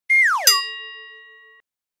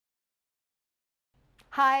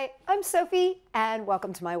Hi, I'm Sophie, and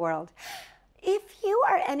welcome to my world. If you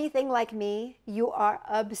are anything like me, you are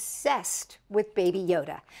obsessed with Baby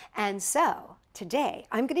Yoda. And so, today,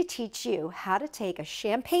 I'm going to teach you how to take a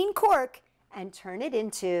champagne cork and turn it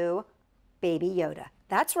into Baby Yoda.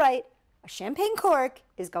 That's right, a champagne cork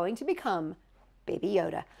is going to become Baby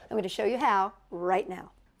Yoda. I'm going to show you how right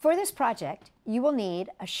now. For this project, you will need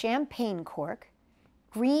a champagne cork,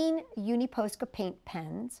 green Uniposca paint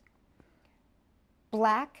pens,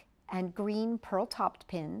 black and green pearl-topped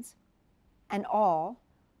pins, and awl,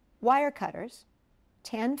 wire cutters,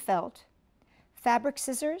 tan felt, fabric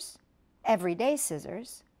scissors, everyday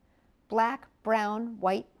scissors, black, brown,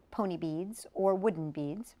 white pony beads or wooden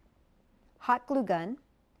beads, hot glue gun,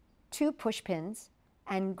 2 push pins,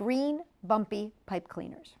 and green bumpy pipe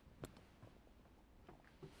cleaners.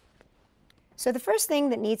 So the first thing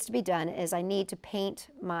that needs to be done is I need to paint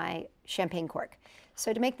my champagne cork.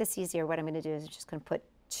 So to make this easier, what I'm going to do is I'm just going to put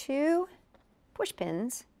 2 push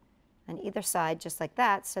pins on either side, just like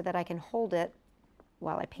that, so that I can hold it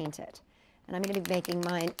while I paint it. And I'm going to be making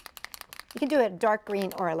mine, you can do a dark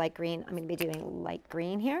green or a light green. I'm going to be doing light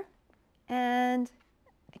green here. And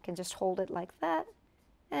I can just hold it like that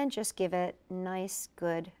and just give it nice,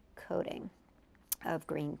 good coating of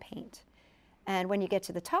green paint. And when you get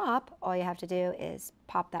to the top, all you have to do is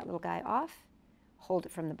pop that little guy off, hold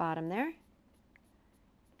it from the bottom there,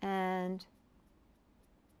 and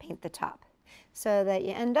paint the top so that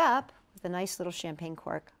you end up with a nice little champagne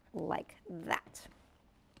cork like that.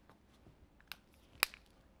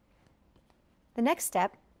 The next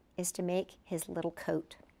step is to make his little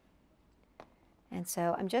coat. And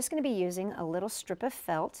so I'm just going to be using a little strip of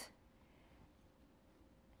felt,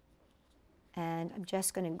 and I'm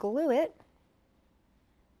just going to glue it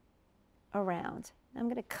around. I'm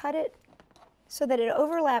going to cut it so that it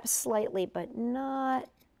overlaps slightly, but not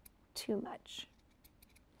too much.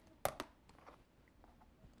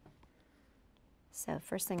 So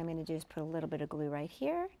first thing I'm going to do is put a little bit of glue right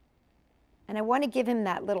here. And I want to give him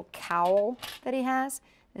that little cowl that he has.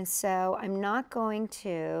 And so I'm not going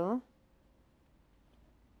to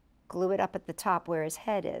glue it up at the top where his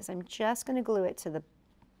head is. I'm just going to glue it to the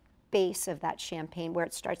base of that champagne where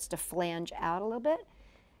it starts to flange out a little bit.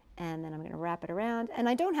 And then I'm going to wrap it around. And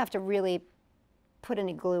I don't have to really put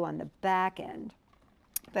any glue on the back end,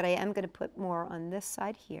 but I am going to put more on this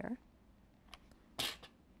side here.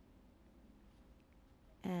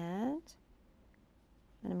 And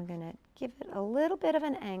then I'm going to give it a little bit of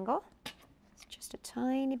an angle. It's just a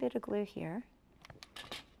tiny bit of glue here.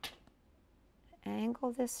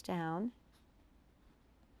 Angle this down,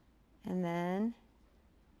 and then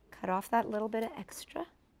cut off that little bit of extra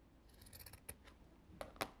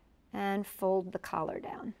and fold the collar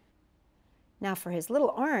down. Now for his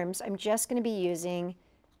little arms, I'm just going to be using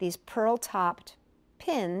these pearl-topped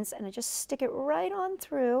pins, and I just stick it right on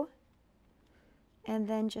through and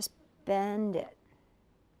then just bend it.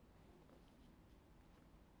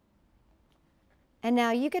 And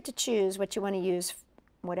now you get to choose what you want to use,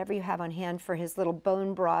 whatever you have on hand for his little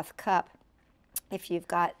bone broth cup. If you've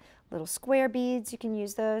got little square beads, you can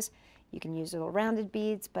use those. You can use little rounded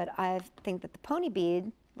beads, but I think that the pony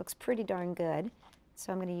bead looks pretty darn good.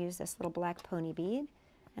 So I'm going to use this little black pony bead,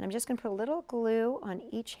 and I'm just going to put a little glue on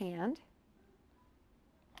each hand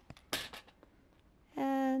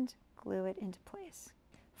and glue it into place.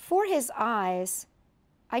 For his eyes,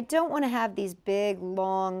 I don't want to have these big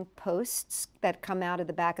long posts that come out of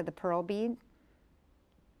the back of the pearl bead.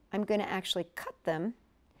 I'm going to actually cut them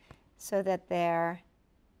so that they're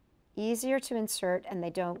easier to insert and they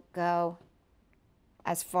don't go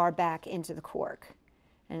as far back into the cork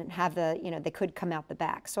and have the, they could come out the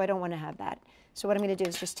back. So I don't want to have that. So what I'm going to do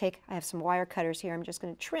is just take, I have some wire cutters here. I'm just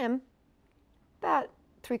going to trim about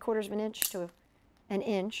 3/4 of an inch to an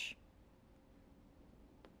inch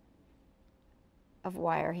of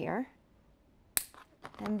wire here.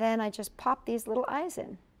 And then I just pop these little eyes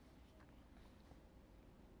in.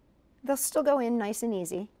 They'll still go in nice and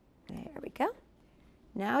easy. There we go.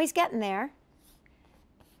 Now he's getting there.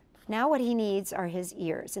 Now what he needs are his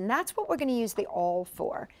ears, and that's what we're going to use the awl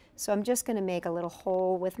for. So I'm just going to make a little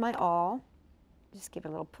hole with my awl. Just give it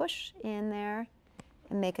a little push in there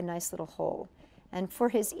and make a nice little hole. And for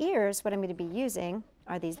his ears, what I'm going to be using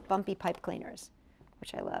are these bumpy pipe cleaners,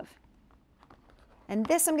 which I love. And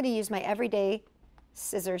this I'm going to use my everyday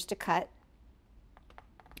scissors to cut.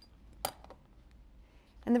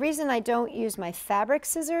 And the reason I don't use my fabric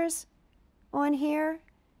scissors on here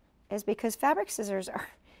is because fabric scissors are,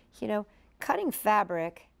 cutting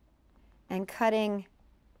fabric and cutting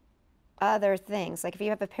other things. Like if you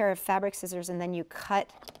have a pair of fabric scissors and then you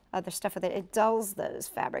cut other stuff with it, it dulls those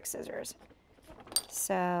fabric scissors.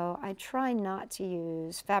 So I try not to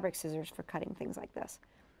use fabric scissors for cutting things like this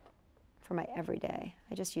for my everyday.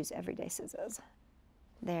 I just use everyday scissors.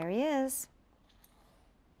 There he is,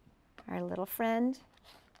 our little friend,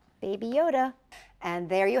 Baby Yoda. And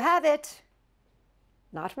there you have it.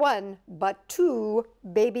 Not one, but two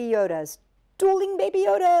Baby Yodas. Dueling Baby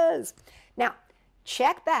Yodas. Now,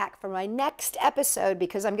 check back for my next episode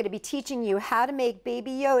because I'm going to be teaching you how to make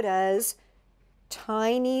Baby Yoda's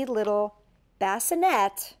tiny little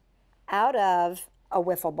bassinet out of a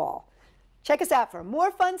wiffle ball. Check us out for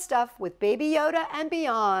more fun stuff with Baby Yoda and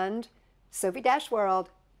beyond.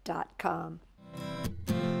 Sophie-World.com.